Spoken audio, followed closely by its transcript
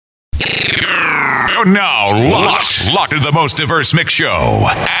You're now locked into the most diverse mix show,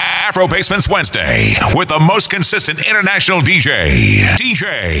 Afro Basements Wednesday, with the most consistent international DJ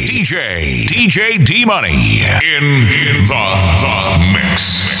D Money in the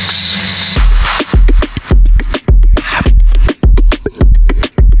mix.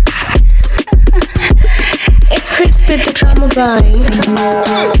 It's Chris with the drama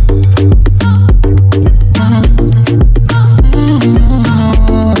vibe.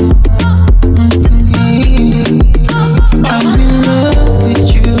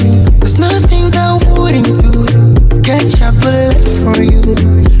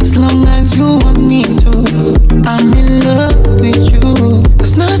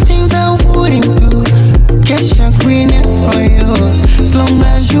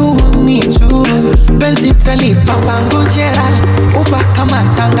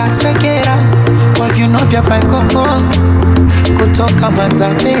 Kutoka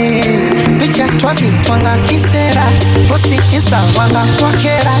Manzabe, picha twazi twanga kisera, posti insta wanga kwa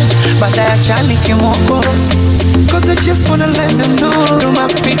kera, baada ya chali kimoko. Cause I just wanna let them know I'm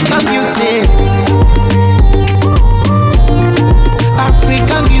African beauty,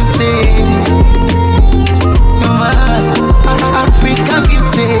 African beauty, you're my African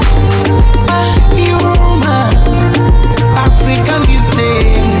beauty, you're my African beauty,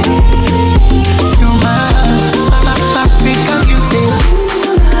 you're my African beauty.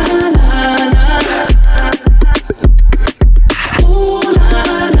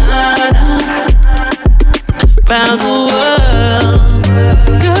 Round the world,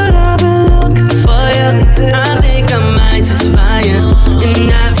 girl, I've been looking for you. I think I might just find you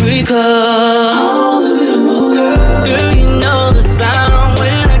in Africa. Girl, you know the sound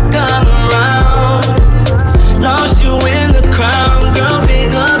when I come around. Lost you in the crowd, girl,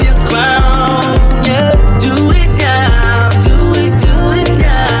 pick up your crown. Yeah, do it now, do it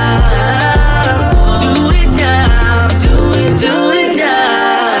now. Do it now, do it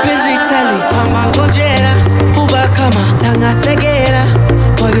now. Penzi tali, kama ngojera. Kama tanga segera,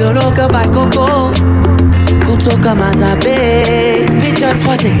 koyoloka bakoko, kutoka Manzabe, picha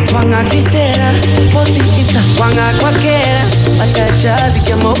twaze twanga kisera, posti insta wanga kwa kera, batajali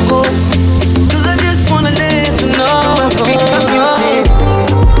kimoko. Cause I just wanna let you know African beauty,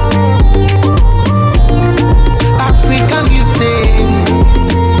 African beauty,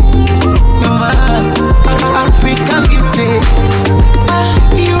 you're my African beauty,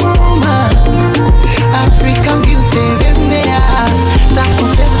 you're my African beauty.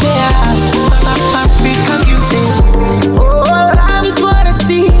 African beauty. Oh, love is what I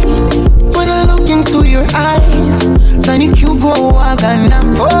see when I look into your eyes. Tiny cute go waga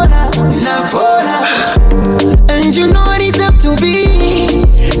navona. And you know I deserve to be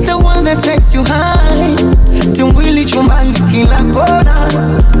the one that takes you high. Timwili chumbani kila kona.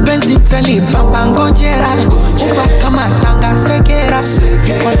 Benzi tali papa ngojera. Uba kama tanga segera.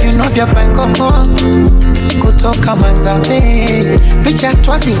 Kwa vino vya baikoko. Kutoka Manzabe, picha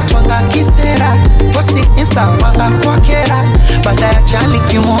twazi twanga kisera, posti insta wanga kwa kera, baada ya chali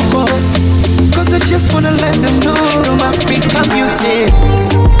kimoko. Cause I just wanna let them know I'm African beauty.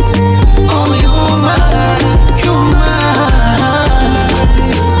 Oh, you're mine,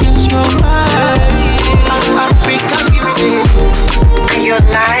 it's your mind, African beauty. You're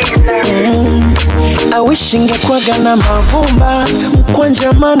nicer. I wish ingekuwaga na mavumba,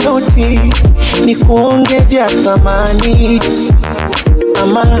 mkwanja manoti, ni kuonge vya thamani.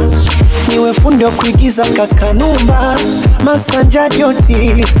 Ama niwe fundi wa kuigiza kakanumba, Masanja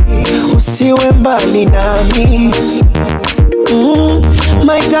Joti, usiwe mbali nami.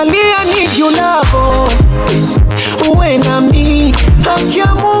 Maitalia ni julavo, uwe nami, haki ya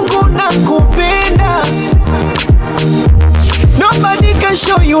Mungu nakupenda. Nobody can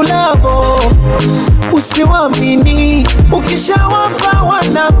show you love, usiwamini, ukishawapa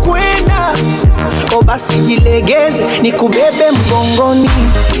wanakwenda. O basi jilegeze, nikubebe mgongoni,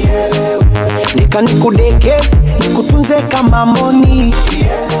 nika nikudekeze, nikutunze kama mboni.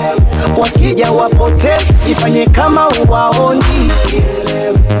 Wakija wapoteze, ifanye kama uwaoni.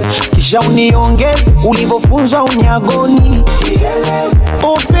 Kisha uniongeze, ulivofunzwa unyagoni.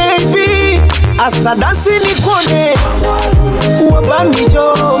 Oh baby, asadasi nikone,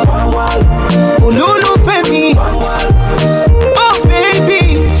 uwabamijo, ululu femi. Oh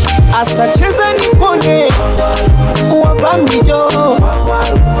baby, asacheza nikone, uwabamijo,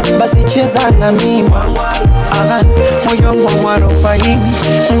 basi cheza na mimi. Moyo wangu warobaini,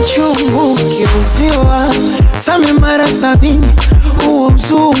 mchungu kiuziwa same mara 70 huo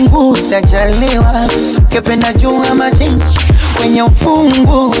mzungu sajaliwa kependa junga majini kwenye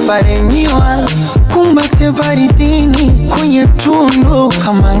ufungu paremiwa kumbate baridini kwenye tundu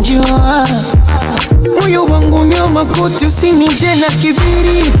kama njiwa moyo wangu nyoma kuti usinije na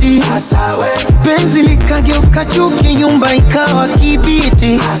kibiriti Asawe. Benzi likageuka chuki nyumba ikawa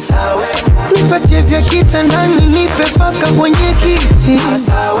kibiti Asawe. Nipatie vya kitandani nipe paka kwenye kiti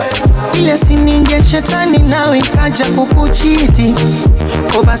Asawe. Ile sininge shetani nawe kaja kukuchiti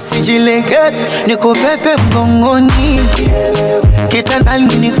Ko basi jilegeze nikupepe mgongoni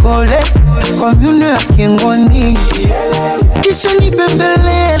kitandani nikoleze kwa miuno ya kingoni kisha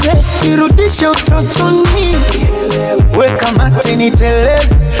nibembeleze nirudishe utotoni weka mate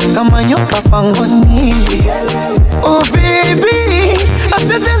niteleze kama nyoka pangoni oh baby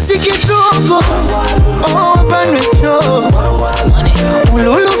asante si kidogo oh banwecho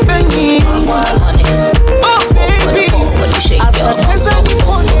ululu feni oh baby asante za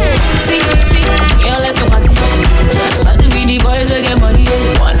nipone see, you like a party. About to be the boys that get money.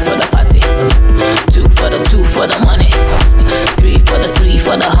 1 for the party, 2 for the money, 3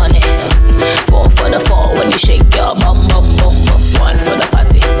 for the honey, 4 for the 4 when you shake your bum bum bum bum. 1 for the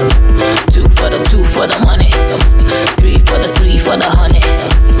party, 2 for the money, 3 for the honey,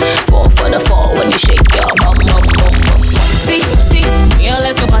 4 for the 4 when you shake your bum bum bum bum. See, you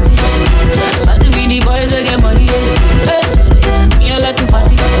like a party. About to be the boys that get money. Hey, you like a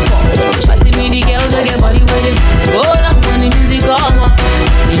party. Party me the girls that get body with it. Go down when the music come up.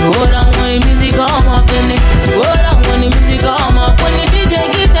 You go down when the music come up. Then it go down when the music come up. When the DJ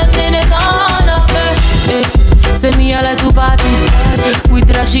get them then it's on up. Hey, say me I like to party with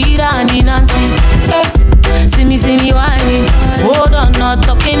Rashida and Nancy. Hey, see me whining. Hold on, not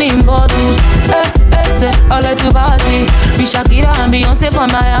talking in bottles. Hey, say I like to party with Shakira and Beyonce from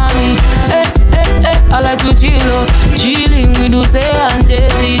Miami. Hey, I like to chilling with Dulce and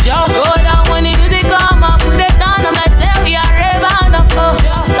Jay-Z. Just go down when the music come up, put it down. I'm like, say we are raving up.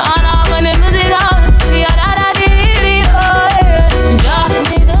 Turn up when the music come, we are da-da-dee-dee, oh yeah.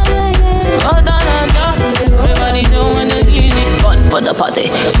 Go down and jump, everybody doing the DJ. 1 for the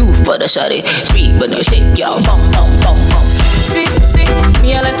party, 2 for the shawty, 3 when you shake your bum bum bum bum. See,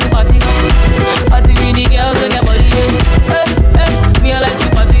 me I like to party with the girls that get body. Hey, me I like to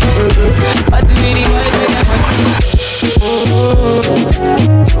party with the boys that get body.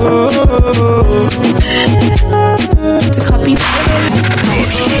 To copy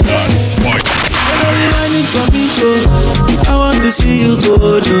I want to see you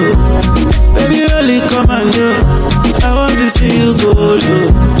go do. Baby, really come and do. I want to see you go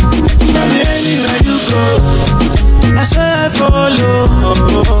do. Baby, anywhere you go, I swear I follow.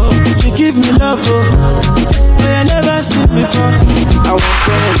 You give me love, but I never seen before. I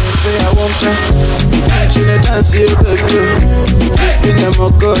want to actually dance you, baby. If you never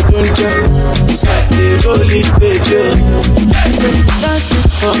go, don't you? Softly roll it, baby. Say, dance it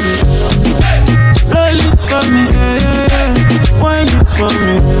for me. Roll it for me, yeah. Wine it for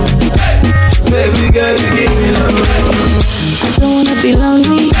me. Baby girl, you give me love. I don't wanna be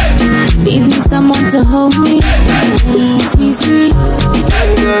lonely. Need me someone to hold me. Tease me.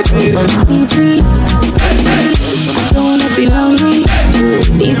 Please me. I don't wanna be lonely.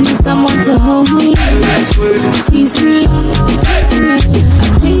 Need me someone to hold me. Tease me.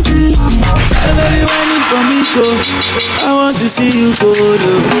 Please me. Baby, wine it for me, so I want to see you go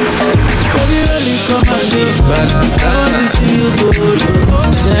low. Baby, really come and do. I want to see you go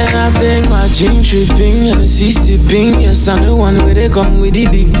low. Said I bang my gin tripping and the CC ping. Yes, I'm the one where they come with the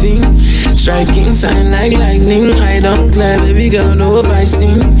big thing. Striking, sounding like lightning. I don't clear, baby girl, no I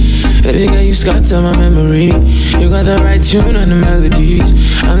sing. Baby girl, you scatter my memory. You got the right tune and the melodies.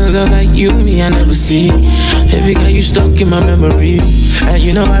 Another like you, me, I never see. Baby girl, you stuck in my memory. And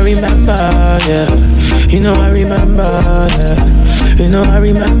you know I remember, yeah. You know I remember, yeah. You know I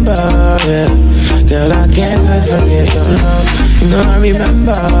remember, yeah. Girl, I can't forget your love. You know I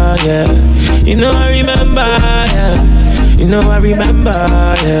remember, yeah. You know I remember, yeah. You know I remember,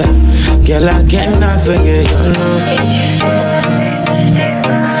 yeah. Girl, I cannot forget your love.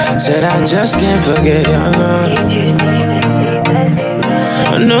 Said I just can't forget your love.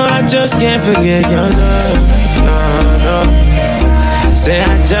 Oh no, I just can't forget your love. No. Say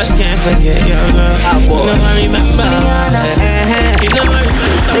I just can't forget your love. You know I remember. You know I remember.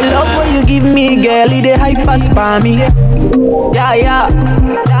 The love what you give me, girl, it dey hyper spam me. Yeah.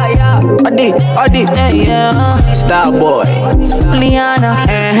 Adi, yeah. Star boy, Liana.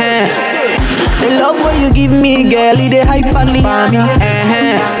 The love what you give me, girl, it dey hyper spam me.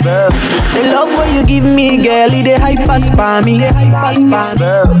 The love what you give me, girl, it dey hyper spam me.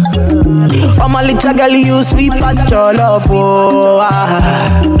 I'm a little girl, you sweet past your love, oh.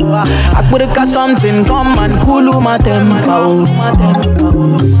 I could have something come and cool my tempo.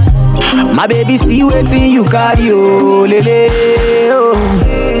 My baby, see waiting you carry, oh, lele, oh.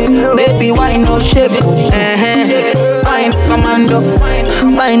 Baby, why no shape? Wine commando,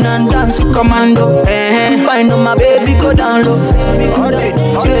 wine and dance commando. Wine on my baby, go down low.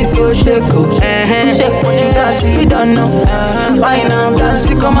 Shake yo, shake yo, shake what you dance, you don't know. Wine and dance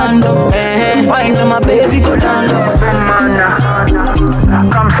commando. Wine on my baby, go down low.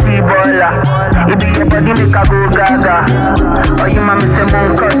 Come see Bola. You be your body make a go gaga. Or you mama say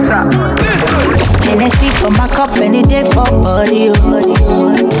mon kosa. Hennessy for my cup any day for body.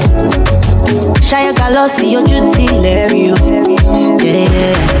 Shia Galossi, your duty, Larry.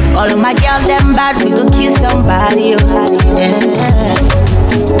 Yeah. All of my girls, them bad, we go kill somebody. Yeah.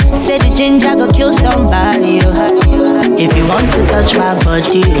 Say the ginger go kill somebody. If you want to touch my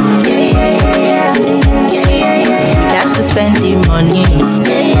body. Yeah. You got to spend the money.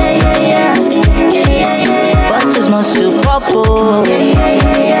 Yeah. But it's more super pop.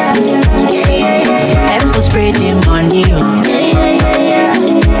 And to spray the money.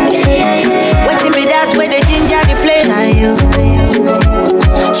 Waiting me that way the ginger the play.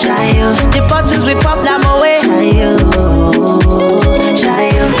 Shy, the bottles we pop them away. Shy,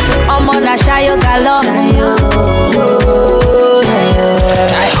 I'm on a shy galore.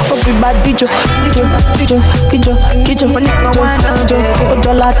 Everybody, kijo, when you go one,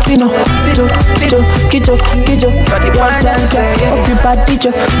 Ojo Latino, kijo, everybody,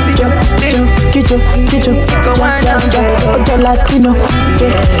 kijo, Ojo Latino,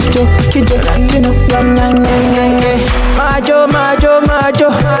 kijo, majo,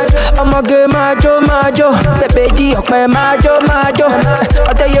 I'ma get majo, baby di ọpẹ majo,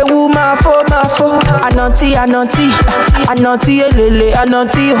 ọtẹyẹ wu ma fo, ananti elele,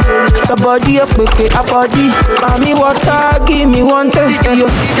 ananti o, your body a peke, a body, mami water, give me one taste, yo.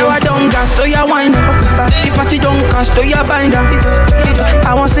 Yo I don't gas, so ya wine up, the party don't cast, so ya bind up.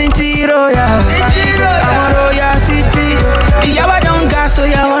 I want City Royal, I want Royal City. Yo I don't gas, so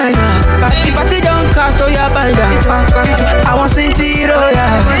ya wine up, the party don't cast, so ya bind up. I want City Royal, I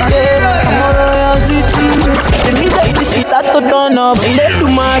want Royal City. Immediately she start to turn up, let do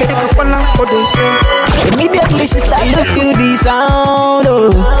my immediately she start to feel the sound,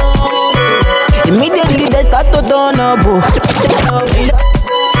 oh. Immediately they start to turn up, oh.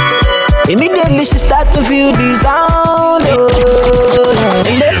 Immediately she start to feel the sound, oh.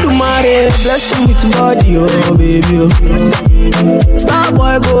 Let do my bless you with body, oh baby, oh. Star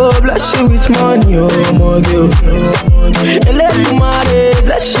boy go bless you with money, oh my girl. Let do my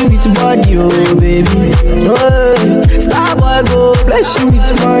bless you with body, oh baby. Oh, star boy go bless you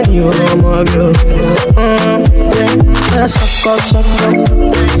with money, oh my girl.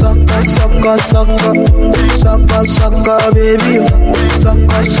 Sucker, baby.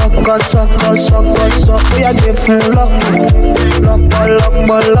 Sucker, we are giving lock.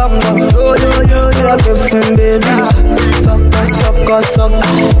 We are giving baby. Sucker.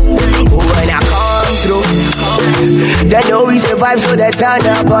 When I come through, they know we survive, so they turn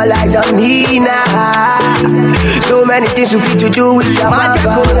up all eyes on me now. So many things we fit to do with your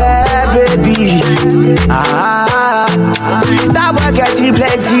magical baby. Stop getting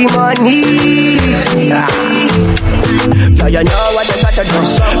plenty money. Yeah, you know what they got to do.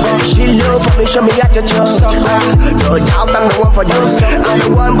 She love for me, show me how to do. No doubt I'm the one for you. I'm the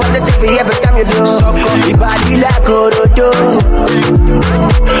one positive every time you do. Your body like Orodo.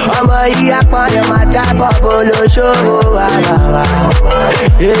 I'm a yakman, you're my type of polo show.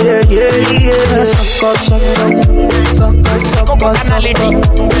 Yeah.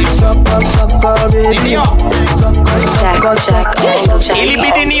 Sucker,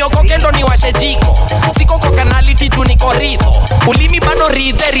 ilibidi niokoke ndo niwashe jiko. Siko kwa kanality juu niko ridho. Ulimi bado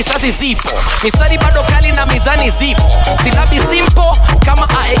ridhe, risasi zipo. Mistari bado kali na mizani zipo. Silabi simple kama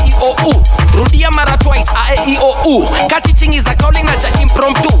A-E-I-O-U. Rudia mara twice A-E-I-O-U. Kati chingi za calling na ja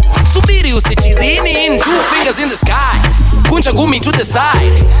impromptu. Subiri usichizi in 2 fingers in the sky. Kunja ngumi to the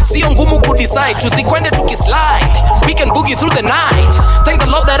side. Sio ngumu kudecide. Tusikwende tukislide. We can boogie through the night. Thank the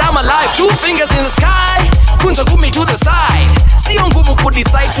Lord that I'm alive. 2 fingers in the sky. Kunja ngumi to the side. Sio ngumu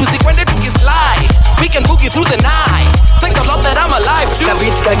kudecide. Tusikwende tukislide. We can boogie through the night. Thank the Lord that I'm alive too.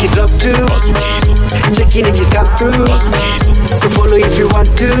 Kabit kaki drop too. Check in if you come through. So follow if you want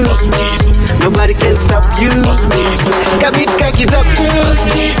to. Nobody can stop you. Kabit kaki drop too.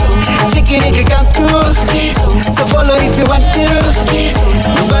 Check in if you come through. So follow if you want to.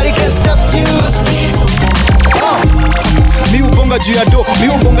 Nobody can stop you. juu ya do, mi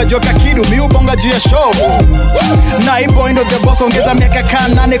ubonga juu ya kakidu, mi ubonga juu ya show. Na hii boy ndo the boss, ongeza miaka kaa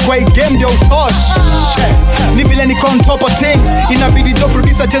 8 kwa hii game ndio utosh. Ni vile niko on top of things, inabidi do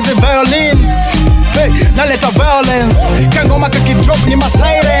producer cheze violins. Hey, naleta violence, kangoma kakidrop ni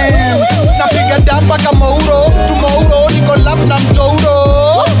masirens. Napiga dampa kama uro, tumouro, niko lap na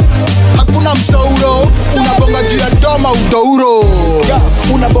mtouro. Hakuna mtouro, unabonga juu ya doma utouro.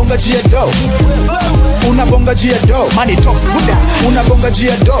 Unabonga juu ya do, unabonga juu ya do. Money talks Buddha, unabonga juu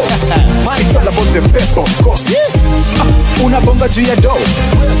ya do. It's all about the paper of course. Unabonga juu ya do,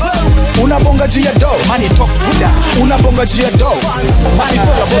 unabonga juu ya do. Money talks Buddha, unabonga juu ya do. It's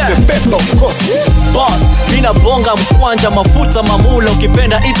all about the paper of course. Boss, mina bonga mkwanja mafuta mamula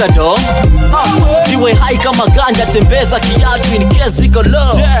ukipenda itado. Siwe hai kama ganja tembeza kiatu in case iko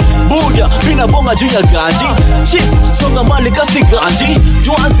low. Buddha, mina bonga juu ya ganji. Chief, songa mali kasi ganji.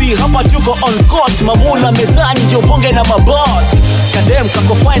 Tuanzi hapa tuko on court, mamula mezani ndio bonge na maboss. Kadem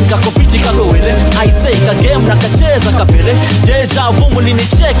kako fine kako fiti kako wele. I say kagame na kacheza kapele. Deja vu mulini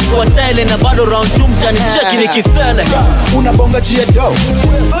cheki kwa tele na bado round 2 mtani cheki nikisele. Unabonga juu ya do,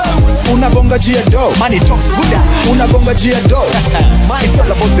 unabonga juu ya do. Money talks Buddha, unabonga juu ya do. It's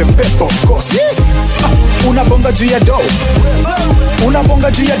all about the paper of course. Unabonga juu ya do,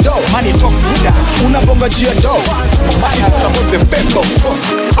 unabonga juu ya do. Money talks Buddha, unabonga juu ya do. It's all about the paper of course.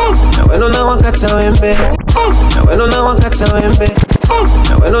 Na weno na wakata wembe, na weno na wakata wembe,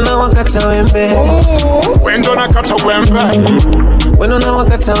 na weno na wakata wembe, wendo na kata wembe, weno na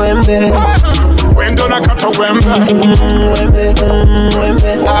wakata wembe, wendo na kata wembe, wembe,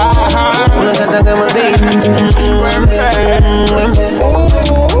 wembe, unakata kama baby, wembe, wembe,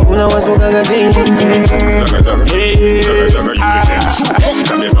 unawazuka gadini,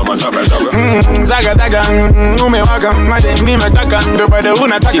 zaga zaga, umewaka, madem nimetaka, ndo bado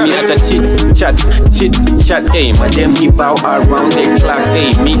unataka. Timi hata chit chat, hey, madem kibao around the clock,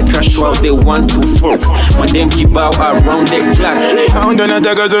 hey, me crash while they want to fuck, madem kibao around the clock. I'm gonna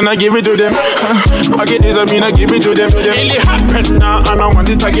take it and I give it to them. I get this, I mean I give it to them. It happened now and I want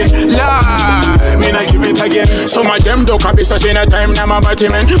it again. Lie, I mean I give it again. So my dem don't copy such in a time now my body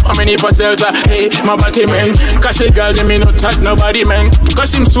man. How many parcels are, hey, my body man. Cause the girl them me not touch nobody man.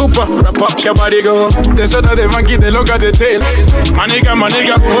 Cause him super, wrap up your body go. They said that they monkey, they look at the tail. My nigga,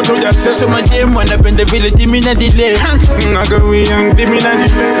 go to your sister. So my dem wanna bend the village, dimmy na delay. Naga we young, dimmy na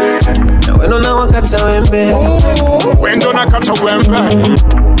delay. Na weno na wakata wembe, wendo na kata wembe.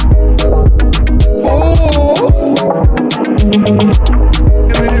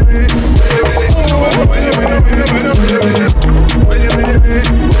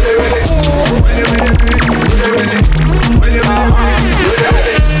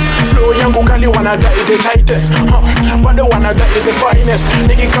 Flow yangu kali wanna die the tightest, but they wanna die the finest.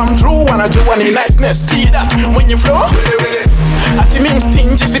 Nigga come through wanna do one in niceness. See that when you flow? Ati mi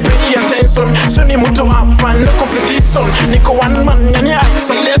mstingy si pay attention. So ni mutu hapa no competition. Niko one man yani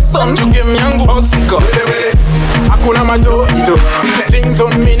isolation. To game yangu osiko. Hakuna majoito, things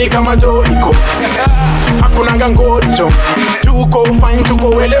on me ni kama joiko. Hakuna ngangoricho, tuko fine tuko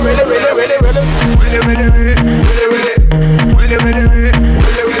wele wele wele wele wele wele wele wele wele wele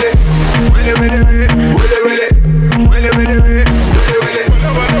wele wele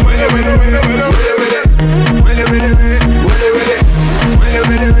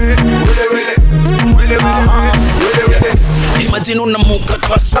Imagine unamuka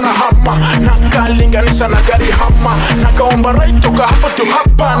twasa na hama, nakalinganisha na gari hama. Nakaomba right toka hapa tu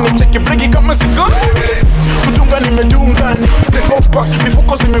hapa. Nicheki breki kama sigo, kudunga nimedunga, niite kompas,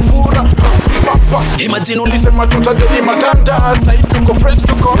 mifuko zimefura papas. Imagine ulisema tutajeni matanda, sahi tuko fresh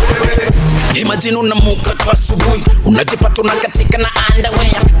tuko. Imagine unamuka tu asubuhi, unajipata unakatika na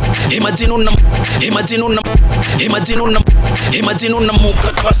underwear. Imagine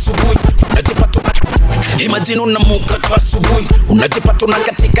unamuka tu asubuhi, unajipata Imagine unamuka tu asubuhi, unajipata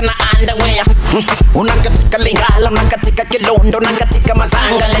unakatika na underwear. Unakatika Lingala, unakatika Kilondo, unakatika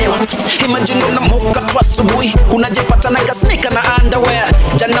Mazanga leo. Imagine unamuka tu asubuhi, unajipata na kasnika na underwear.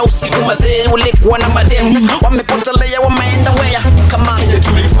 Jana usiku mazee ulikuwa na madem, wamepotelea wameenda wea. Kama ile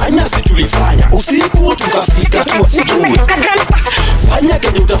tulifanya si tulifanya, usiku tukafika tu asubuhi. Fanya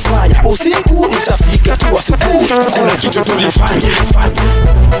kenye utafanya, usiku itafika tu asubuhi. Kuna kitu tulifanya,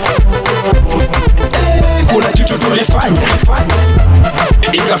 kuna kitu tulifanya,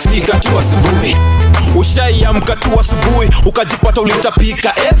 ikafika tu asubuhi. Ushaiamka tu asubuhi, ukajipata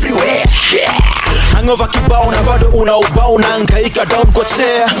ulitapika everywhere. Hangover kibao na bado unaubao, unahangaika down kwa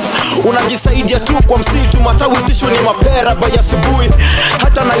chair. Unajisaidia tu kwa msitu, matawi tishu ni mapera by asubuhi.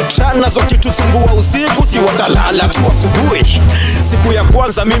 Hata na mchana zote tusumbua usiku, si watalala tu asubuhi. Siku ya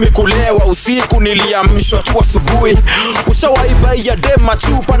kwanza mimi kulewa usiku, niliamshwa tu asubuhi. Ushawaibaia dema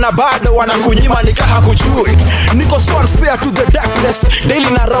chupa na bado wanakunyima nikaha kujui. Niko so unfair to the darkness,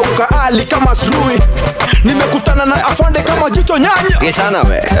 daily na rauka ali kama slui. Nimekutana na afande kama jicho nyanya. Kichana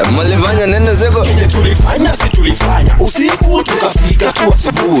we, mlifanya neno zeko? Kile tulifanya si tulifanya usiku tukafika tu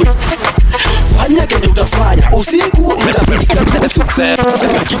asubuhi. Fanya kenye utafanya usiku itafika tu asubuhi.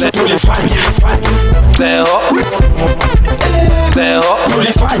 Kile tulifanya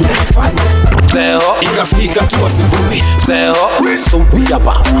tulifanya ikafika tu asubuhi.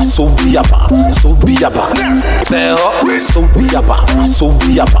 Subiaba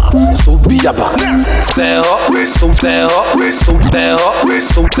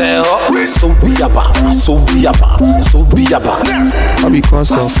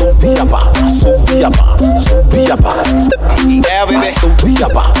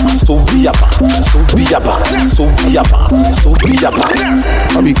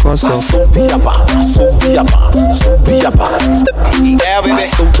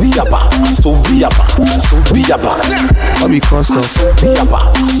because of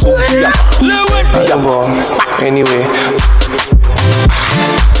anyway.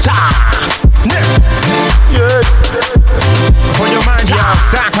 For your mind, y'all,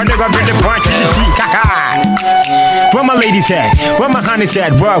 sack, when they gonna bring the punch in the teeth, kaka. Where my ladies at? Where my honeys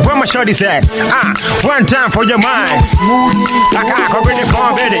at? Where my shorties at? One time for your mind. Kaka, go bring the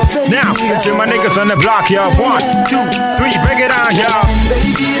palm, baby. Now, to my niggas on the block, y'all. 1, 2, 3, break it down, y'all.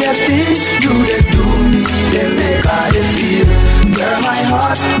 Baby, the things you they do me, they make how they feel. Girl, my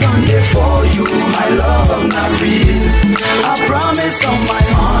heart done there for you, my love not real. I promise on my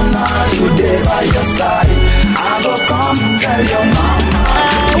honor, today by your side, I go come tell your mama.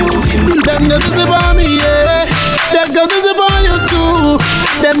 Them the talk about me, yeah. Them the talk about you too.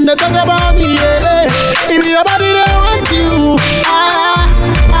 Them the talk about me, yeah. If your body they want you,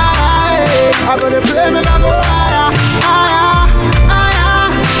 I gotta play me, I go higher, higher,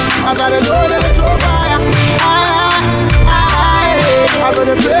 higher. I gotta go to the top fire, higher, higher. I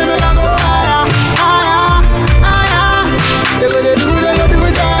gotta play me, I go higher, higher, higher. They gonna do it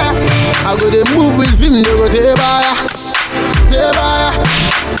higher. I gotta move with him, they go take fire, take fire.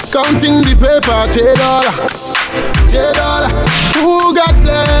 Counting the paper, $10. Who got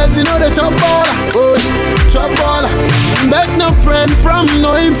blessed? You know the chop baller. Oh, chop baller. Beg no friend from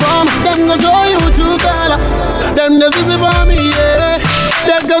no inform. Them go show you two color. Them the is about me, yeah.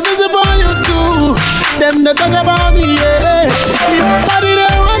 Them go is about you too. Them the talk about me, yeah. Everybody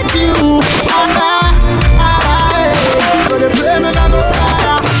they want you. So they play me like a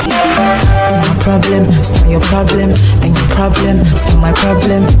my problem, it's not your problem, and your problem, it's not my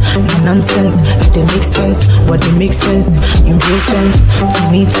problem. No nonsense, if they make sense, what they make sense, in real sense. To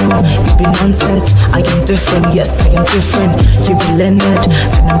me too, it be nonsense. I am different, yes, I am different. You be Leonard,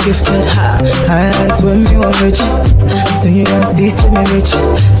 and I'm gifted. Highlights when me were rich, so you can see me rich.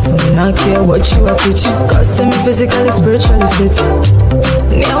 So me not care what you are preaching, cause me physically, spiritually fit.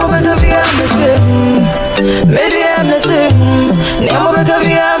 Now I'm gonna be a mistake, maybe I'm missing. Now I'm gonna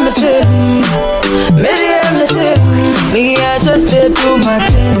be a mistake. Maybe I'm missing. Me, I just did do my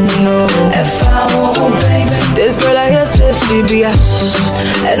thing, you know. If I won't bang, this girl I guess that she be a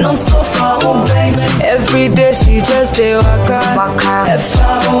and I'm so far home bang. Every day she just stay waka. If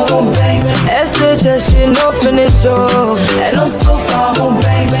I won't bang, Esther just she no finish show. And I'm so far home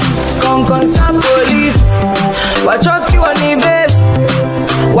bang. Con some police. What truck you on the base?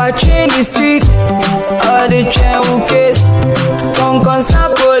 What train the street? All the train who case. Con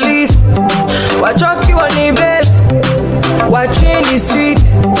some police. What truck you on the base? What train the street?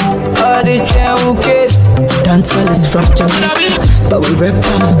 All the train who case. Dancehall is from Jamaica, but we rap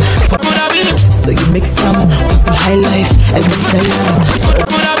them. So you mix some with the high life and the fell down.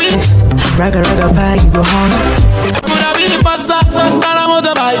 Raga raga bye, you go home. Coulda be faster, faster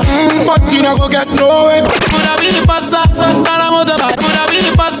motorbike, but you no go get nowhere. Coulda be faster, faster motorbike. Coulda be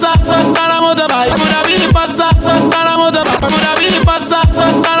faster, faster motorbike. Coulda be faster, faster motorbike. Coulda be faster,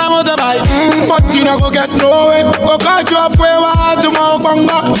 faster motorbike, but you no go get nowhere. Go catch you up where I to my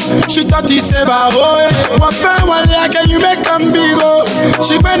banga. She thought he said baroe. What fair one like you make them big oh.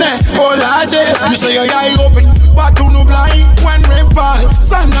 She bene oh large. You say your eye open, but you no blind. When rain fall,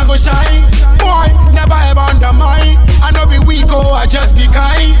 sun no go shine. Boy, never ever undermine. I no be weak, oh, I just be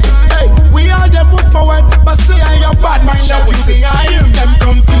kind. Hey, we all them move forward, but say I your bad mind that we say I am. Them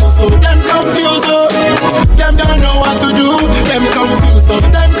confused, oh, them confused, oh. Them don't know what to do. Them confused, oh,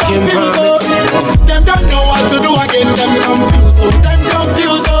 them confused, oh. Them don't know what to do again. Them confused, oh, them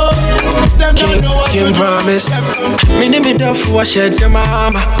confused, oh. Them don't know what to do. Promise. Me me duff wash at your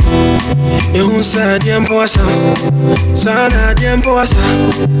mama. You said the embossa, Sana the embossa.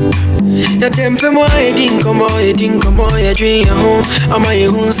 Ya tempe mo edin como, ya dream home. Ama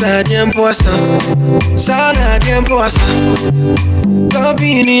you said the embossa, Sana the embossa. Love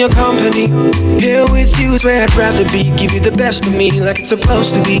being in your company. Here with you is where I'd rather be. Give you the best of me like it's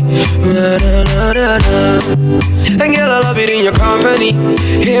supposed to be. Na, na, na, na, na. And girl, I love it in your company.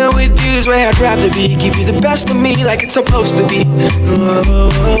 Here with you is where I'd rather be. Give you the best of me like it's supposed to be.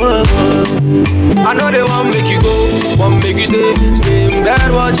 I know they want make you go, want make you stay. Stay in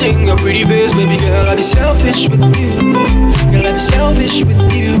bed watching your pretty face, baby girl. I'll be selfish with you. Girl, I'll be selfish with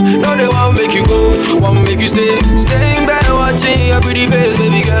you. No, they want make you go, want make you stay. Stay in bed watching your pretty face,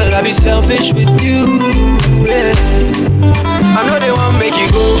 baby girl. I'll be selfish with you. Yeah. I know they want make you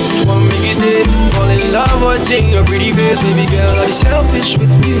go, want make you stay. Fall in love watching your pretty face, baby girl. I'll be selfish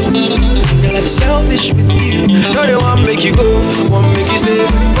with you. Girl, I'll be selfish with you. No, they want make you go, want make you stay.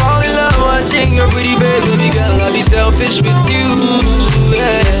 Fall in love watching your pretty face, baby girl. I'll be selfish with you.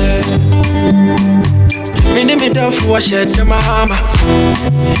 Yeah. Me name it up for shed the mama.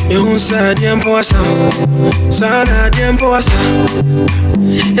 You said the embossa, Sana the embossa.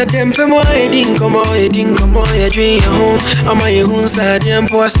 Ya tempe mo edin como, ya dream home. Ama you said the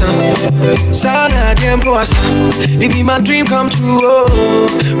embossa, Sana the embossa. It be my dream come true,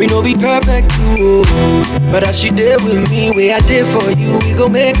 oh. We know be perfect too, oh. But as you did with me, way I did for you, we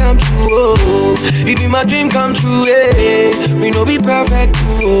gon' make come true, oh. It be my dream come true, yeah. We know be perfect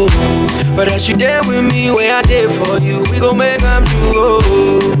too, oh. But as you did with me, way I did for you, we gon' make them true, oh.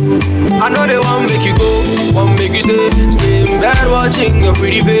 I know they want make you go, want make you stay. Stay in bed watching your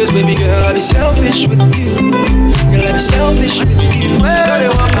pretty face, baby girl. I'll be selfish with you. Girl, I'll be selfish with you. I know they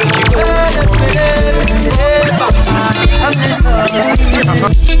want make you go, want make you stay. I'm just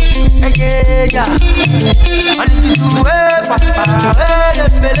yeah. I need you to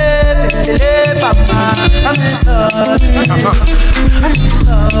papa. I'm just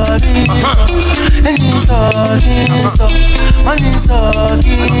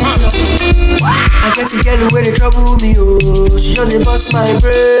I get to get away they trouble me, oh. She just bust my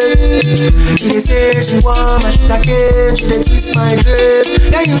brain. She dey say she want my shit again. She dey twist my brain.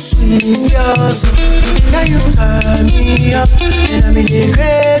 Yeah, you sweet, yes. Yeah, you turn me up. And I'm in the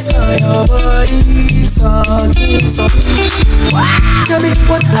grace for your body. So. Tell me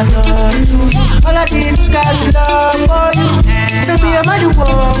what I've done to you. All I did was got to love for you. Tell me I'm the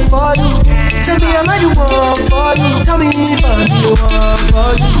one for you. Tell me I'm the one for you. Tell me if I'm the one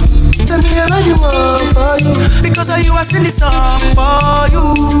for you. Tell me I'm the one for you. Because of you I sing this song for you.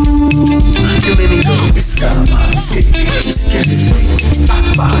 You made me go. It's come on, say it's killing me.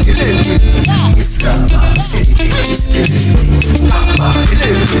 Papa, it is me. It's come on, say it's killing me. Papa, it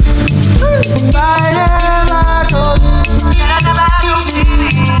is me. If I never told you that I never had no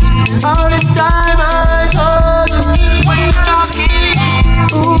feelings, all this time I told you when you got all skinny.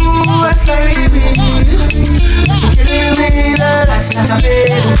 Ooh, that's scary, baby. She killing me, that ass like a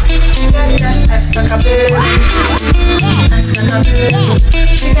baby. She got that ass like a baby. Ass like a baby.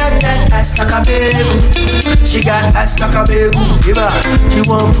 She got that ass like a baby. She got ass like a baby. Yeah, she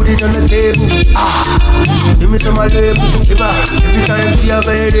won't put it on the table. Give me some of my label. Yeah, every time she have a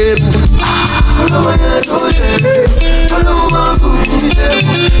label. I love my head, oh yeah. I love my food in the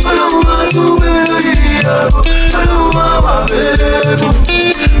table. I love my two women in the table. I love my baby.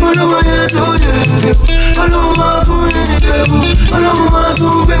 I love my head, oh yeah. I love my food in the table. I love my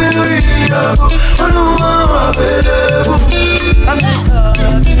two women in the table. I love my baby. I'm just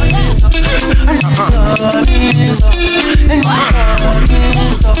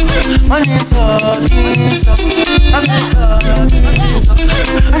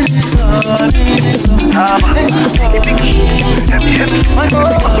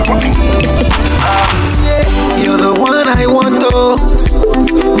You're the one I want, oh.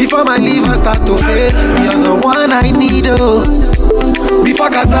 Before my liver start to fail, you're the one I need, oh. Before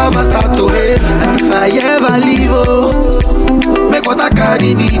cassava start to hail, and if I ever leave, oh, make what I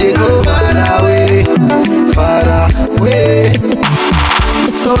carry me, they go far away, far away.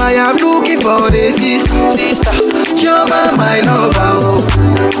 So I am looking for the sister, Jova, my lover, oh.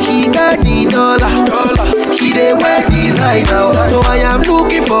 She got the dollar, she dey wear designer, oh. So I am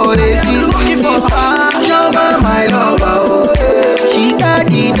looking for the sister, Jova, my lover, oh. She got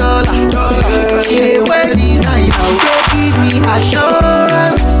the dollar, she dey wear designer, oh. So give me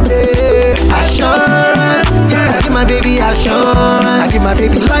assurance, assurance. I give my baby assurance, I give my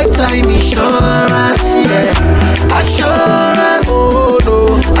baby lifetime insurance, yeah. Assurance, oh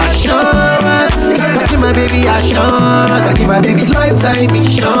no, assurance. I give my baby assurance, I give my baby lifetime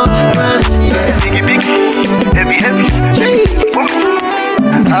insurance, yeah. heavy, heavy.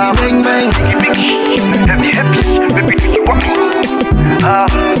 Bang bang, heavy, heavy. Baby, do you want me?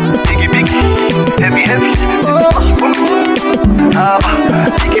 Biggie, biggie, heavy, heavy.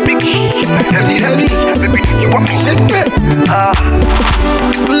 Biggie, biggie, heavy, heavy. Baby, do you want me?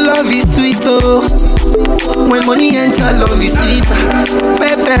 Love is sweet, oh. When money enter, love is sweeter.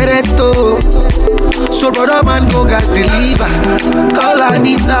 Pepe resto. So brother man go gas deliver. Call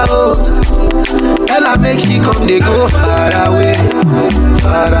Anita, oh. Ella make she come, they go far away.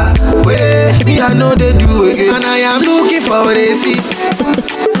 Far away. Me I know they do again. And I am looking for a sister.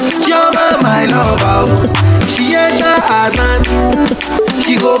 Jehovah my lover. She enter Atlant.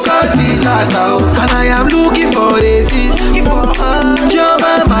 She go cause disaster, oh. And I am looking for a sister.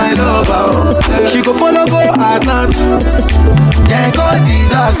 Jehovah my lover. She go follow go Atlant. Then cause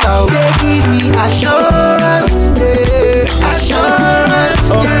disaster, oh. Say give me assurance, assurance.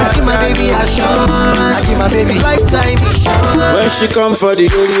 I give my baby assurance. I give my baby lifetime assurance. When she come for the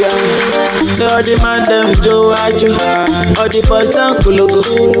area, say all the man them Joe Ajo, all the boys down Kulugu.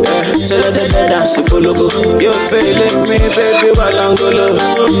 Say let them dance to Kulugu. You feeling me, baby, while I'm golo.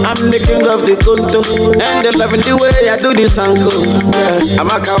 I'm the king of the Kunto, and they loving the way I do this uncle. I'm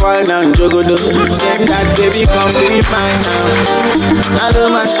a kawaii and Jogodo. Same that baby, come be fine now. I do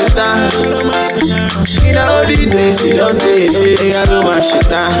my shit down. You know the days you don't take. I do my shit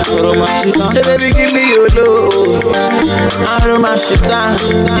down. Say baby, give me your love. I do my shit down.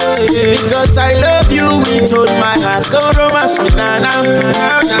 Because I love you with all my heart. Go romance me now.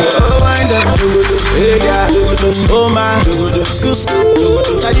 Oh, wind up. Hey, yeah. Oh, my. Scoop.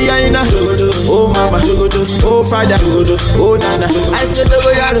 Tadiana. Oh, mama. Oh, father. Oh, nana. I said,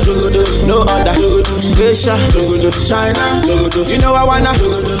 no other. Asia. China. You know I wanna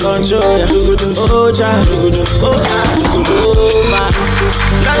control ya. Oh, child. Oh, my.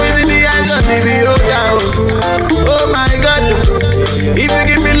 Love is in the eyes of the beholder. Oh, my God. If you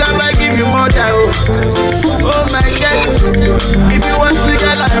give me love, I give you more. Oh, my God. If you want the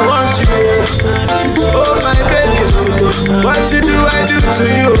girl, I want you. Oh, my baby. What you do, I do to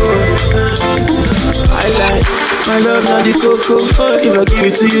you. I like my love, not the cocoa. If I give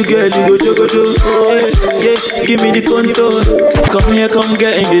it to you, girl, you go jogodo. Yeah, give me the contour. Come here, come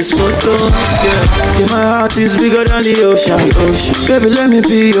get in this photo. Yeah, my heart is bigger than the ocean. Baby, let me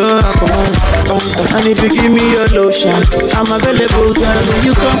be your aquaman. And if you give me your lotion, I'm available, girl. When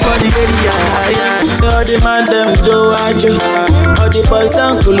you come for the area, so all the man them Joe Ajo, all the boys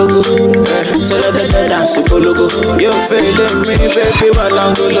down Kulugu. So let them dance to Kulugu. You feeling me, baby, while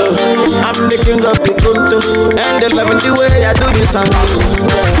I'm golo. I'm the king of the Kunto, and they loving the way I do this song.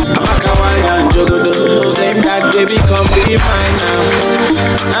 I'm a kawaii and Jogodo. Same that baby, come be fine now.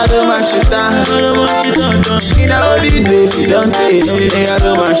 I do my shit down. In all the days you don't take. I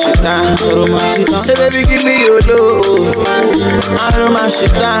do my shit down. Say baby, give me your love. I do my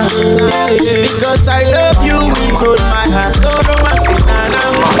shit down. Because I love you with all my heart. Go to my shit down.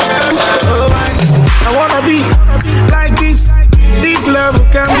 I wanna be like this. If love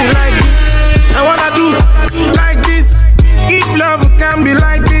can be like this, I wanna do like this. If love can be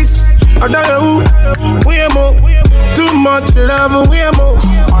like this, I don't know who we are more. Too much love, we are more.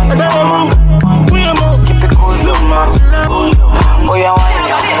 I don't know who we are more. Too much love. Oh yeah,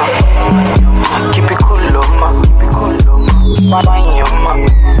 keep it cool, ma.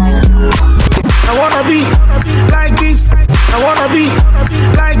 I wanna be like this. I wanna be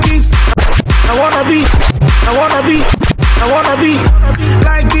like this. I wanna be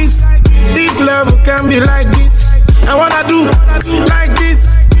like this. If love can be like this, I wanna do like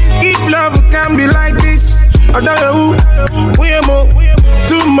this. If love can be like this, I don't know who we are more.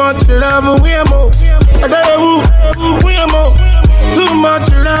 Too much love, we are more. I don't know who we are more. Too much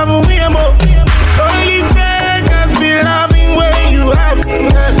love, we are more. Only fakers be loving when you have.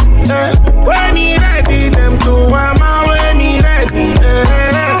 When he ready, them to mama when he ready.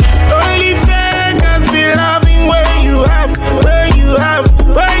 Only fakers be loving when you have.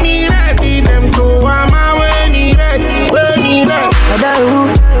 When he ready, them to mama when he ready. When he ready.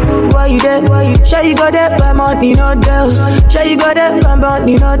 Why you there? Sure you go there, but money not there. Sure you go there, but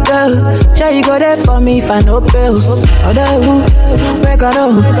money not there. Sure you go there for me if I no pay. Other who make I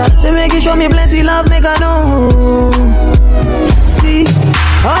know. Say make you show me plenty love, make I know. See,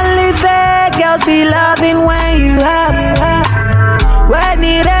 only fake girls be loving when you have. When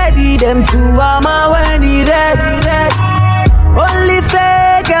he ready, them two mama when he ready. Only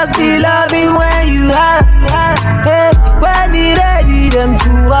fake girls be loving when you have. Hey, when he ready, them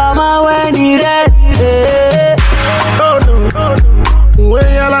two mama when he ready. Hey. Oh no,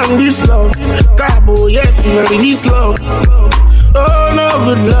 when y'all on this love, Cabo, yes, even this love. Oh no,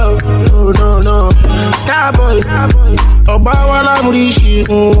 good love. Oh no. Starboy, Obawala Murishi,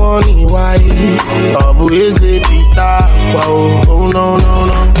 Wani Wai, Abu Eze Pita, wow, oh no, no,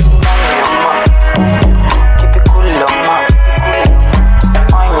 no. Keep it cool, love, ma.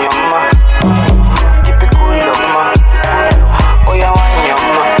 Wine your ma. Keep it cool, love, ma. Oh yeah, wine your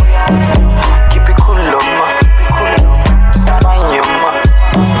ma. Keep it cool, love, ma. Wine your ma.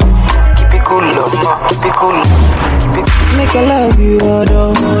 Keep it cool, love, ma. Keep it cool. Make I love you,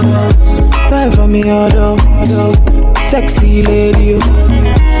 although. Burn for me, although. Sexy lady,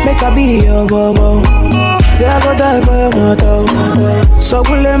 make I be your bobo. Yeah, I go die for your motto. So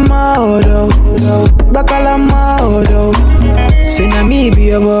pull him out, Bacala auto. Say na me be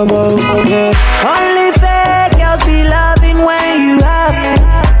your bobo. Yeah. Only fake girls be loving when you have.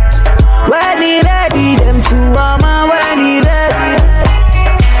 When he ready, them two mama when he ready.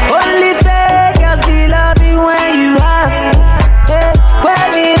 Only fake girls be loving when you have. Hey,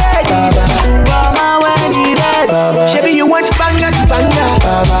 when he ready, them two mama when he ready. Shabby, you want banga to banga.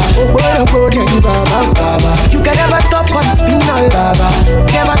 Oh, boy, baba. You can never top on spinal.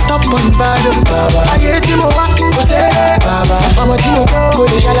 Never top on bottom. I hate you more. Go say, I'm a tino, go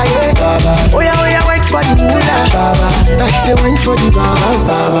to Shalaye. Oh, yeah, wait for the moolah. I say, wait for the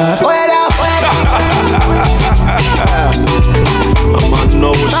baba. Oh, yeah, I'm a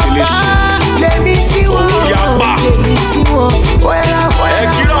no shilish. Let me see one. Let me see one. Oh, yeah,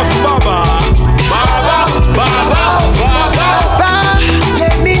 get off, Baba.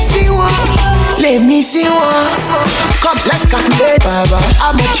 Let me see one. Come, let's calculate.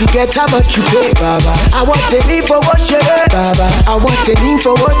 How much you get, how much you pay. I want a name for what you heard. I want a name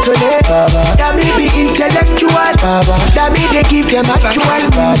for what to let. That me be intellectual. That me they give them actual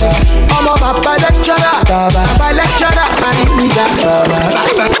music. I'm a papa lecturer. Papa lecturer. I need me that.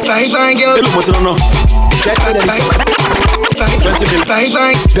 Thank you. Hello, what's on?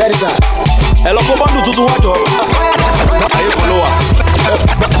 Hello, come on, do water. Are you follower?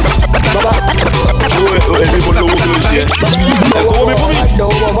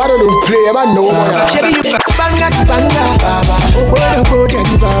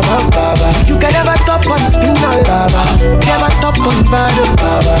 You can never top on spinal. Never top on bottom.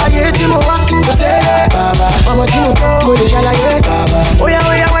 I hate you more. Go say, I'm a tino, go to Shalaye. Oh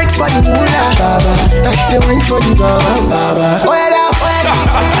yeah, wait for the moolah. I say, wait for the baba. Oh yeah,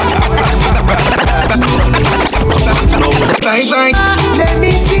 let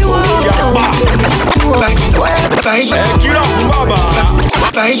me see what.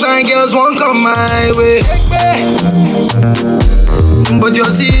 Thank girls won't come my way. But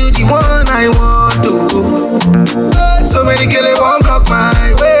you're still the one I want to. So many girls won't block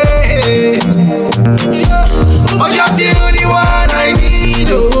my way. But you're still the one I need.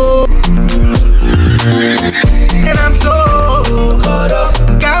 Oh. And I'm so caught up.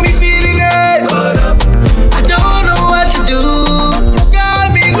 Got me feeling it. Caught up. I don't know what to do.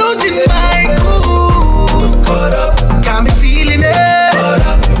 Got me losing my cool. Caught up. Got me feeling it. Caught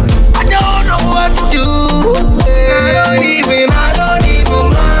up. I don't know what to do. I don't even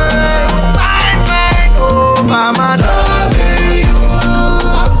mind. Oh, I'm loving you.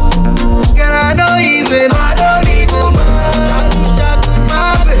 Girl, I don't even mind. My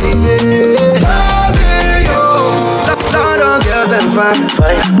baby. London girls them fine,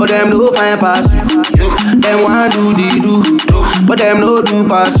 but them no fine pass you. Them want do the do, but them no do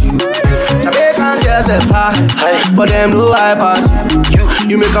pass you. Jamaican girls them high, but them no high pass you.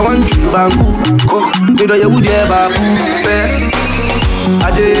 You make a one trip and go, you know you would ever go.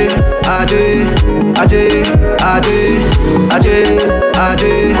 Ade,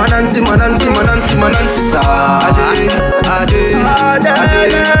 mananti sa. Ade,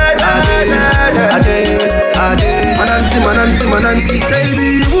 mananti. Baby,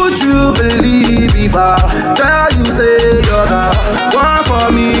 would you believe if I tell you say you're the one for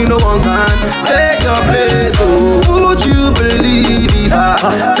me, no one can take your place. Oh, would you believe if I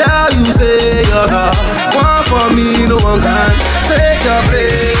tell you say you're the one for me, no one can take your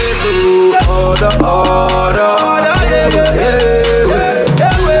place. Oh, order,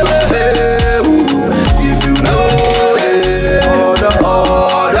 if you know it,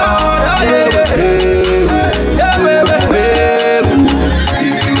 order,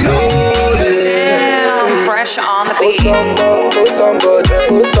 if you know it. Fresh on the beat.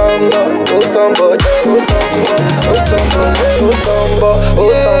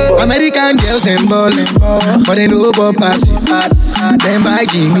 American girls them ballin', but they know about pass. Them buy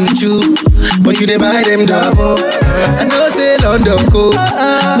Jimmy Choo, but you they buy them double. I know say London cold,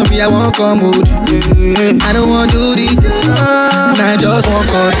 so me I won't come with you. I don't want to do the, and I just want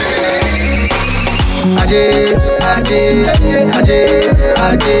cut. Aje, Aje, Aje,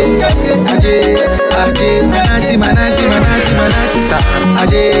 Aje, Aje, Aje, Manati, Manati, Manati, Manati, sa.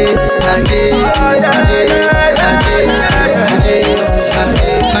 Aje, Aje, Aje, Aje, Aje, Aje,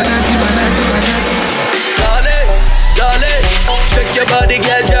 Manati, Manati, Manati. Darling, shake your body,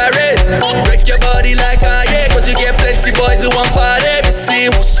 get gyrate. Break your body like I yeah, cause you get plenty boys who want party. Me see,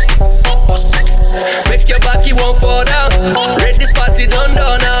 make your backy won't fall down. Rate this party done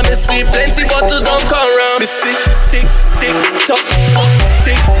now. Me see plenty bottles don't come round. Me see tick tick tock,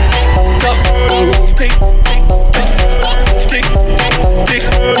 tick tock, tick tick tick tick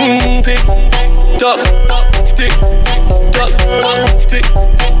tick tock, tick tock, tick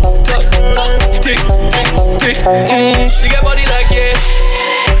tock, tick tick. She get body like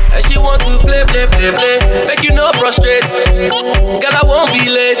yeah, and she want to play. Make you no frustrate. Girl, I won't be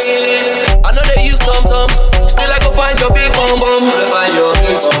late. I know they use tom-tom. Still I go find your big bum-bum. Find your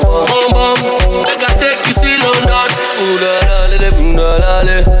big bum-bum. Make I take you see London.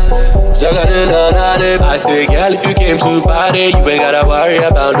 I say, girl, if you came to party, you ain't gotta worry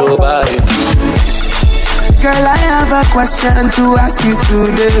about nobody. Girl, I have a question to ask you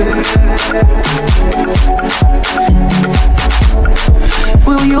today.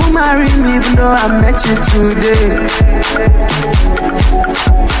 Will you marry me even though I met you today?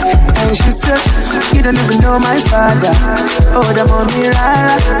 And she said, you don't even know my father. Oh, the mommy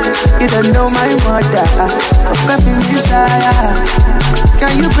rara. You don't know my mother. I'm prepping me shire.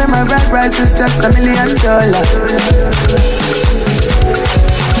 Can you pay my bride price? It's just $1 million.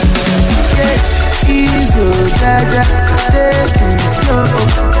 Yeah, easy, jaja, take it slow.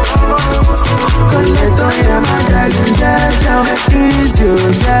 Coleto, yeah, my darling, jaja. Easy,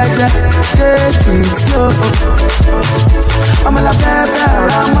 jaja, take it slow. I'm a la bebe,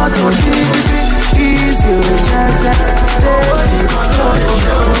 I'm a to easy, jaja, take it slow.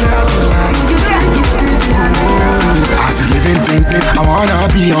 As a living thing, I wanna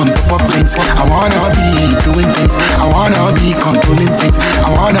be on top of things. I wanna be doing things. I wanna be controlling things. I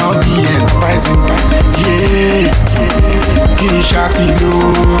wanna be enterprising. Yeah, Kishati lo,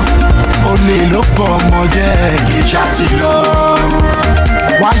 only look for more. Kishati lo,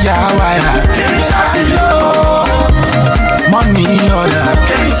 wire, Kishati lo, money order.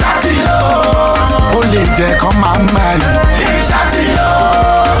 Kishati lo, only take on my money. Kishati lo.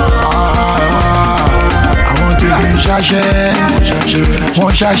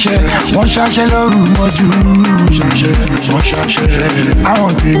 Wọ́n ṣaṣẹ́ lóru mọ́jú.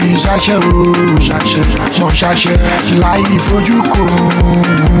 Àwọn tèmi ṣaṣẹ́ o. Wọ́n ṣaṣẹ́ láì fojú kò.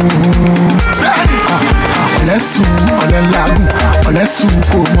 Ọ̀lẹ́sùn ọ̀lẹ́ làágùn, ọ̀lẹ́sùn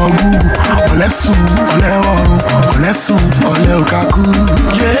kò mọ gúgù, ọ̀lẹ́sùn ọ̀lẹ́ ọ̀run, ọ̀lẹ́sùn ọ̀lẹ́ òkàkú.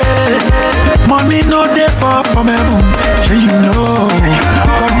 Money no dey fall from heaven, shey you know.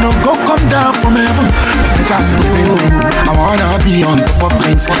 God no go come down from heaven. Better say I wanna be on top of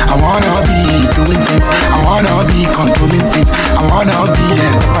things. I wanna be doing things. I wanna be controlling things. I wanna be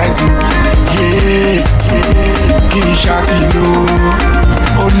enterprising. Yeah, Kishati lo,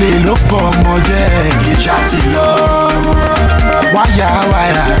 only look for more. Kishati lo,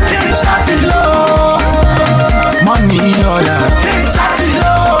 wire, Kishati lo, money order. Kishati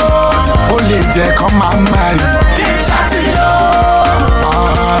lo, only take on my money. Kishati lo.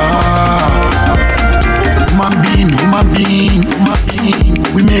 Human being,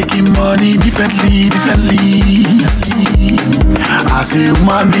 we making money differently. I say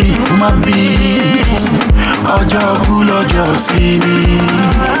human being, ọjọ́ kú lọ́jọ́ sí ni.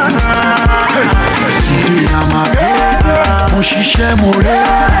 Today na my day, mo ṣiṣẹ́ mo rẹ̀,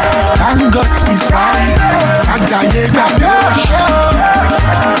 thank God it's fine, àjàyè gbàgbé ọ̀ṣẹ́.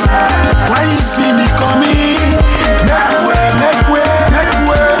 When you see me coming, make way.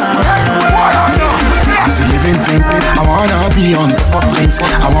 As a living thing, I wanna be on top of things.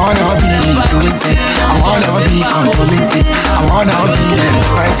 I wanna be doing things. I wanna be controlling things. I wanna be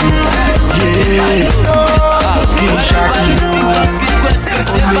enterprising. Yeah, Kishati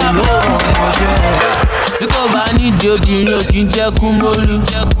lo, tí kò bá nídìí obìnrin ò kí ń jẹ́ kú mólú.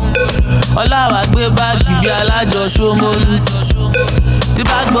 Ọláwà gbé báàgì bí alájọ Ṣómólú. Tí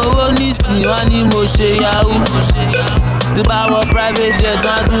bá gbowó nísìnyí wọ́n ní mo ṣe yahoo. Tí bá wọ private jet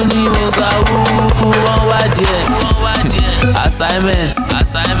wọ́n tún ní mo ga wúwú. Wọ́n wá díẹ̀ assignment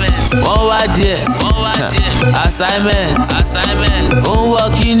wọ́n wá díẹ̀ assignment ó ń wọ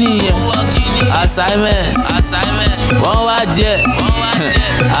kí nìyẹn assignment wọ́n wá díẹ̀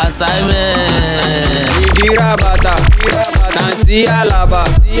assignment. Ìdíra bàtà tàǹtí àlàbà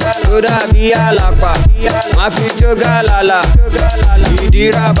tó dàbí àlàpà má fi jógà lálà.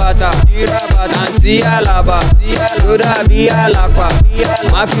 Dirabata, Nancy Alaba, Toda Bialapa,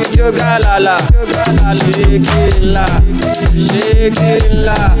 Mafi Jogalala, Shake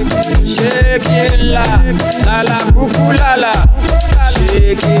it la, Lala Kukulala,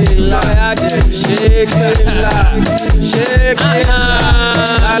 shake it la,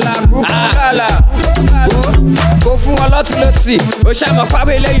 Lala Kukulala. Kò fún wọn lọ́tún lọ́sì, ó ṣàmọ̀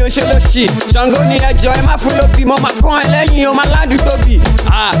pábẹ́ lẹ́yìn oṣù lọ́sì. Ṣàngó ni ẹjọ́ ẹ má fún lóbì, mo máa kán ẹ lẹ́yìn o máa ládùú tóbi.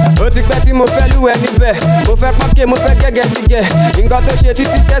 Ó ti pẹ́ tí mo fẹ́ lúwẹ̀ níbẹ̀, mo fẹ́ pọ́nkẹ́, mo fẹ́ gẹ́gẹ́ ti gẹ̀. Nǹkan tó ṣe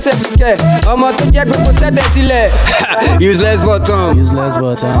títí tẹ́sẹ̀ fi kẹ̀, ọmọ tó jẹ́ gbogbo sẹ́tẹ̀ sílẹ̀. Useless button,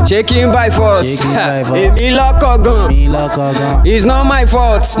 shaking by force, èmi lọ́kọ̀ gan. It's not my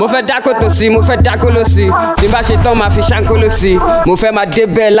fault. Mo fẹ́ dákó tó sí, mo fẹ́ dákó ló sí. Tí n bá ṣe tán máa fi ṣáńkó ló sí. Mo fẹ́ máa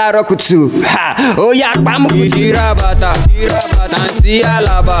débẹ̀ láàárọ̀ kùtù. Ó yá pamọ́. Dirabata, Nancy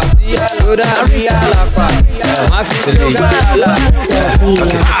Alaba, Toda Bialapa, Mafi Jogalala.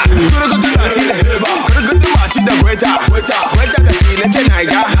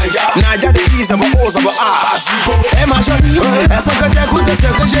 Naija the east of all of us. Hey, my shorty, essa que te cuida,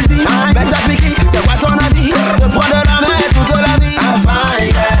 seu que je dis. Beta piqui, c'est quoi ton avis? Te prendre la main toute la vie. Fine,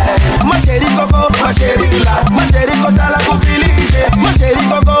 yeah. Ma chérie Coco, ma chérie là. Ma chérie Kota la confilité. Ma chérie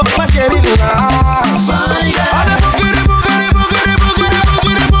Coco, ma chérie là. Fine, yeah. Allez, bougiri, bougiri, bougiri, bougiri,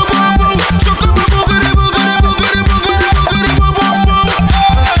 bougiri, bougiri, choco, bougiri, bougiri, bougiri, bougiri, bougiri, bougiri.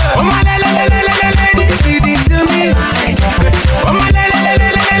 Oh my lady, give it to me. Oh my lady,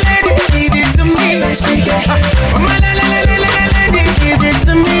 give it to me. Oh my lady, give it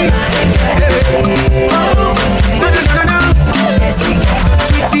to me. Oh, no.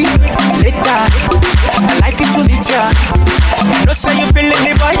 Sweetie, later, I like it to meet ya. No say you feeling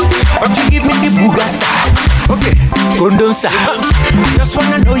me, boy, but you give me the booga star. Okay, condonsa. I just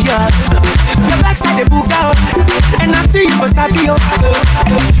wanna know ya. Your backside the booga up, and I see you for Sabio.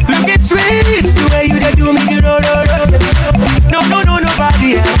 Look at sweet, the way you dey do me, you know. No,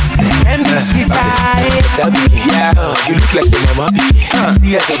 nobody else. And the sweet eye. Yeah, you look like your mama.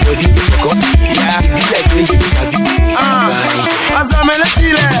 See as a body, you go. Yeah, you like when you sabi. Azamele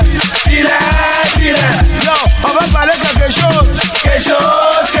Chile. Yo, on va parler quelque chose.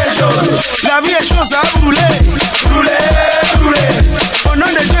 La vie est chose à brûler. Au nom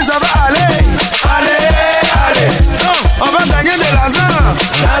de Dieu, ça va aller. Non, on va gagner de l'argent.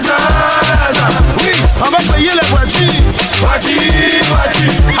 Oui, on va payer les voitures.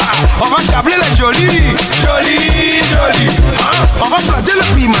 On va câbler les jolies. On va planter le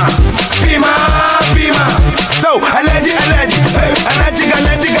piment. So, allergic, hey, allergic,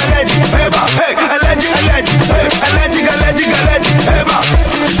 hey, ba, hey, allergic, hey, ba.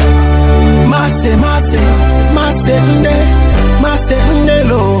 Mase,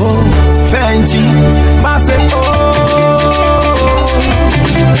 lo, Fenty, Mase,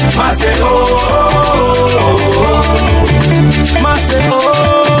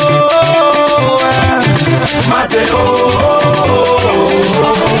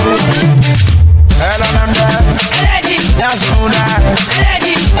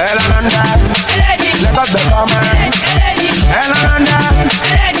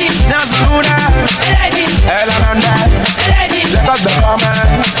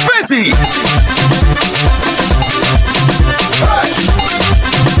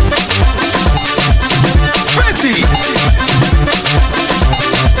 Fenty.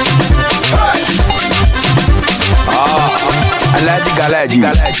 Allergic.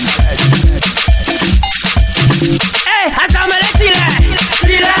 Hey, assemblée Chile.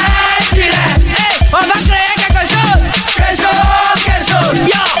 Hey, on va créer quelque chose.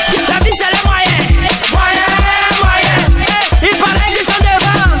 Yo, la vie c'est les moyens. Hey, il paraît qu'ils sont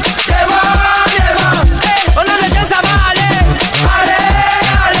devant. Hey, au nom de Dieu ça va aller.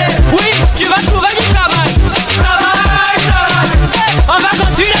 Oui, tu vas trouver du travail. Hey, on va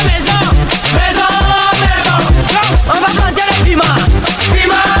construire des maisons. On va planter les piments.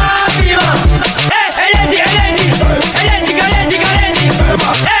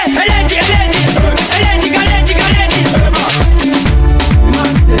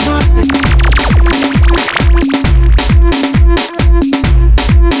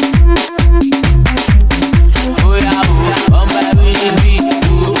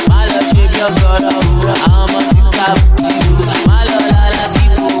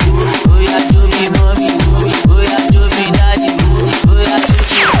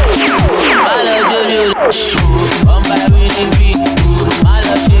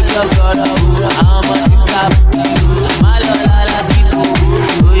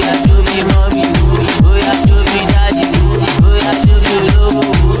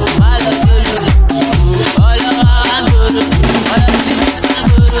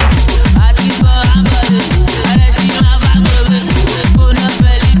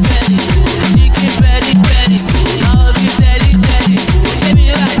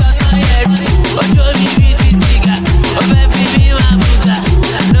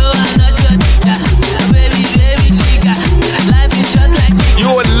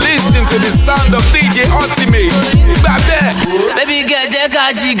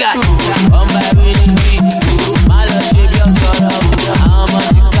 jiga. On my winning beat, my love shape your color. I'm a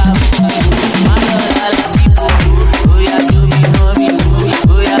tika, my love I like people. Oh yeah, you be mommy.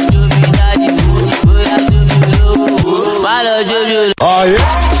 Oh yeah, you be daddy. Oh yeah, you be low. My love shape your. Oh yeah.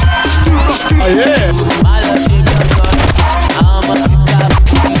 Oh yeah. My love shape your color. I'm a tika.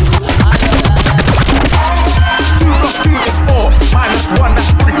 -1,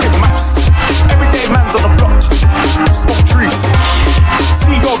 that's freaking maths. Everyday man's on the block, smoke trees.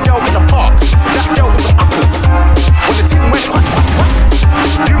 See your girl in the park, that girl was the uppers. When the team went quack, quack, quack,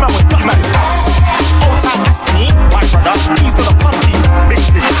 you man was dumb man. Old time ask me, my brother, he's got a pumpy, big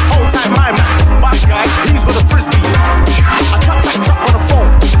stick. Old time my man, my guy, he's got a frisbee. I trap on the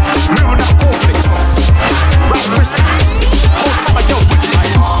phone, moving that cornflakes. Rice Krispies, old time I yell with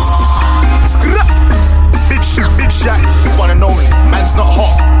like big shit, big shot, one and only. Man's not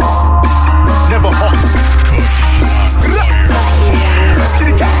hot, never hot.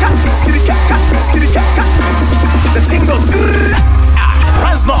 Skitty cat cat, skitty cat cat, skitty cat cat. The team goes.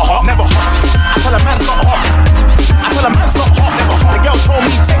 Man's not hot, never hot. I tell a man's not hot. I tell a man's not hot, never hot. The girl told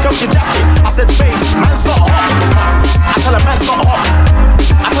me take off your jacket. I said babe, man's not hot. I tell a man's not hot.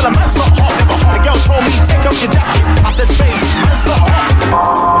 I tell a man's not hot, never hot. The girl told me take off your jacket. I said babe, man's not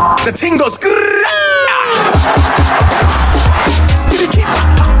hot. The team goes. Skitty keep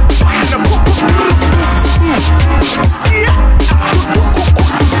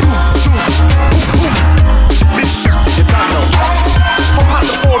Hop out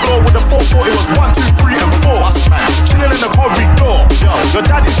the 4-door with the 440. It was 1, 2, 3, and 4. Chilling in the corridor. Yo, your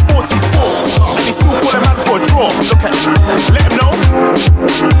dad is 44, and he's still calling man for a draw. Look at him, let him know.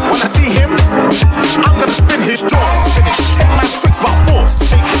 When I see him, I'm gonna spin his jaw. Finish. Take man's tricks by force.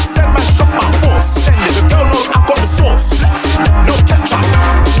 Send man shot by force. Send it. The girl knows I've got the sauce. No ketchup,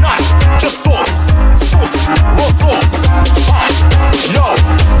 none, just sauce. Sauce, raw sauce. Yo,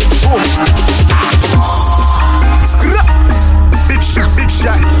 boom. Big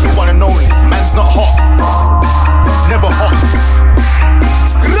shot, one and only. Man's not hot, never hot.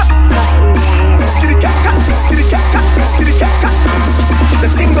 Skitty cat cat, skitty cat cat, skitty cat cat. The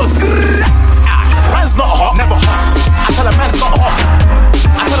thing goes. Man's not hot, never hot. I tell a man's not hot.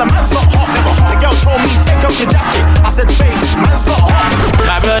 I tell a man's not hot, never hot. The girl told me take off your jacket. I said babe, man's not hot.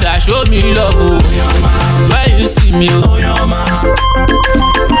 My brother showed me love, oh. Where you see me, oh.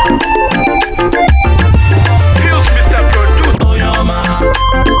 Feels Mr. Produce. Oh your man,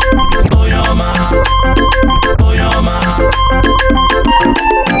 oh your man, oh your man.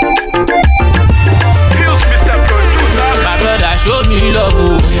 Feels Mr. Producer. My brother showed me love,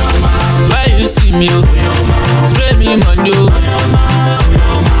 oh. Where you see me, oh. Spray me money, oh.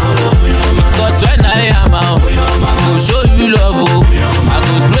 Because when I am out, I go show you love, oh. I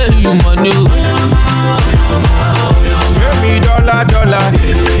go spray you money, oh. Spray me dollar,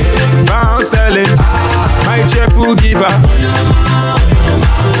 pound sterling, my cheerful giver.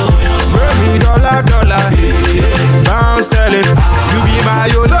 Spray me dollar, pound sterling, you be my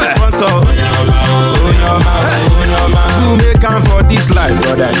only sponsor. To make am for this life,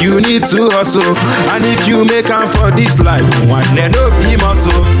 brother, you need to hustle. And if you make am for this life, one no be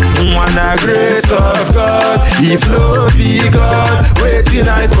muscle, one a grace of God. If no be God, waiting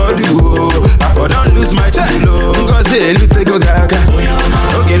I for do. I for don't lose my child, cause they look go gaga.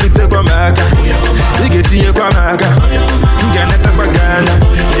 Okay, look kwa maka, igeti ye kwa maka. Ngana tapagana,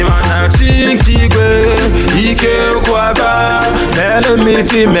 imana chinkigwe, ike kwa ba. Tell me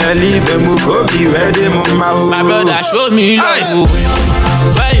female, be muko be ready mama. My brother show me love, oh.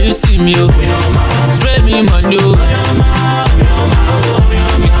 Where you see me, oh. Spray me money, oh.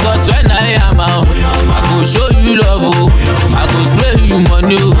 Because when I am out, I go show you love, oh. I go spray you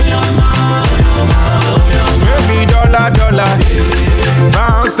money, oh. Spray me dollar,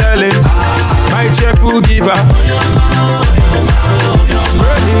 pound sterling, my cheerful giver.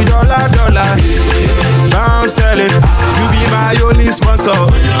 Spray me dollar, pound sterling, you be my only sponsor.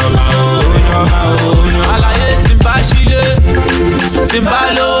 Alaye timba shile, timba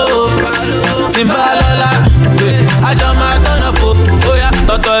lo, timba lola. Ajo ma turn up, oh yeah,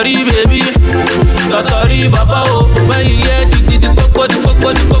 totori baby, totori baba oh. When you hear the popo,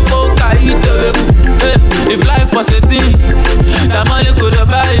 kai teweku. If life was a thing, the money could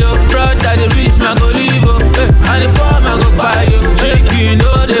buy you. Brother, the rich man go live, and the poor man go buy you. Shake you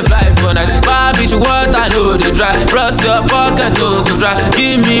know they fly for night. Far beach water know they dry. Brush your pocket no go dry.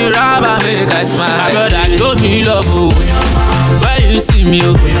 Give me rubber make I smile. My brother show me love, oh. Where you see me,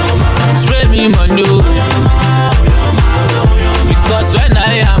 oh. Spray me money, oh. Because when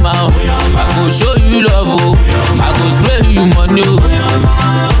I am out, I go show you love, oh. I go spray you money, oh.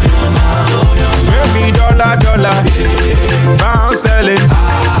 Spray me dollar, pound sterling,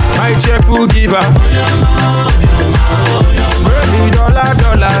 giver. Spray me dollar,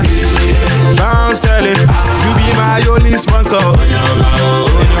 dollar. Pound sterling, you be my only sponsor.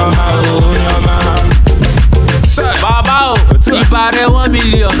 Bàbá o, ìbàrẹ̀ 1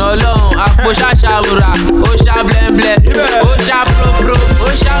 million ọlọ́run, àpò ṣàṣàwùrà, ó ṣá blẹ́ńblẹ́, ó ṣá pro, ó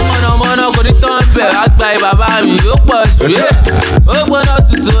ṣá mọ̀nàmọ́ná kò ní tán bẹ̀, àgbà ìbàbá mi ó pọ̀ jù ẹ́, ó gbóná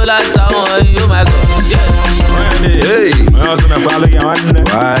tutù látàwọn yóò máa gọ̀. Hey,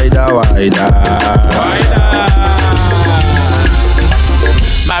 wider.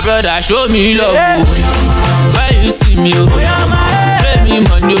 My brother show me love, when you see me, spray me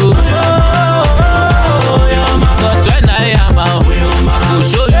money. Cause when I am out, I go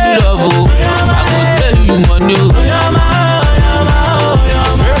show you love, I go spray you money.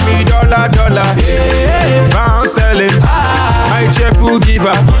 Spray me dollar, dollar, pound sterling, my cheerful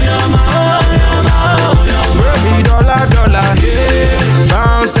giver. Spray me dollar, dollar,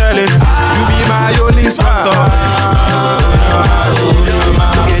 pound sterling, you be my only sponsor.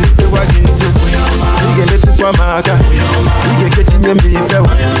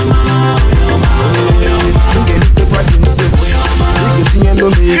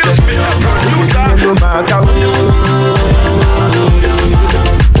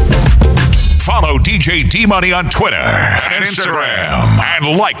 Follow DJ D-Money on Twitter and Instagram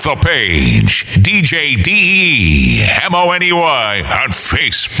and like the page DJ DEMONEY on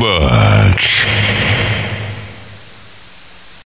Facebook.